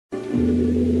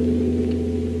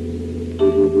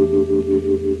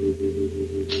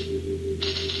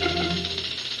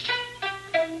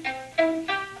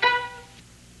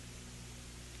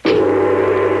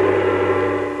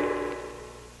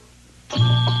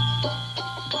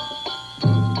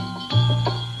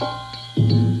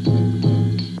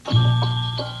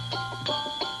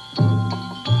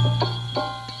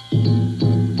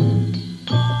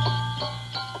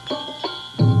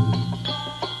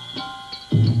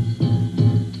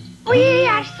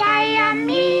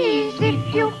Siamese,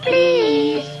 if you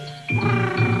please.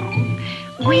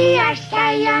 We are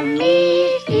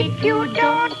Siamese, if you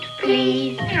don't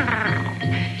please.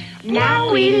 Now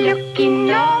we're looking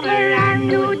over our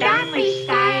new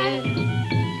domicile.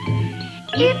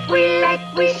 If we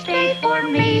like, we stay for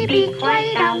maybe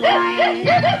quite a while.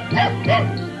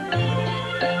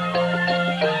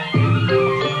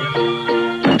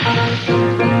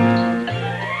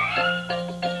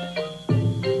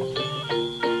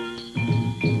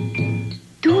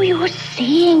 Do you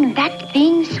seeing that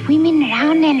thing swimming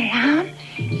round and round?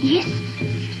 Yes.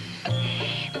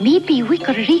 Maybe we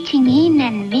could reach in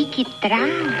and make it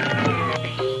drown.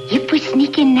 If we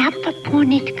sneaking up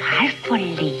upon it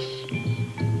carefully.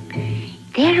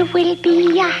 There will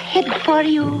be a head for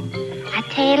you, a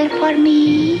tail for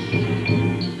me.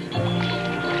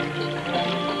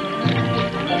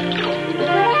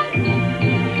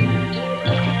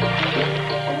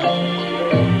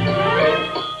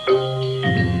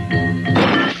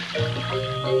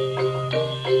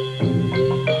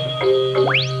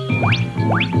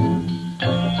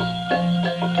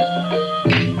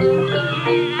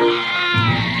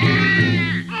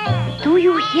 Do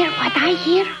you hear what I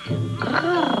hear?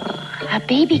 A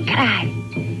baby cry.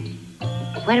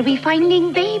 Where we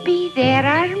finding baby, there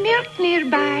are milk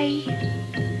nearby.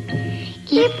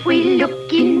 If we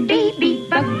look in baby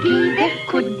buggy, there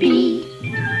could be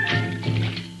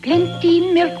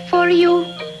plenty milk for you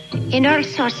and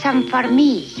also some for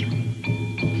me.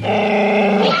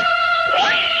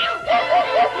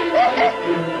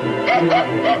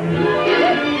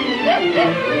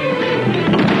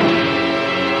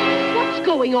 What's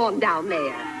going on down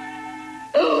there?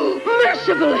 Oh,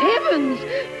 merciful heavens!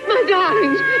 My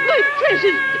darlings, my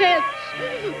precious pets!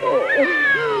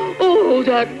 Oh,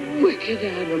 that wicked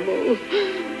animal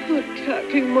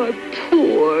attacking my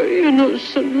poor,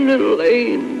 innocent little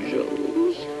angel.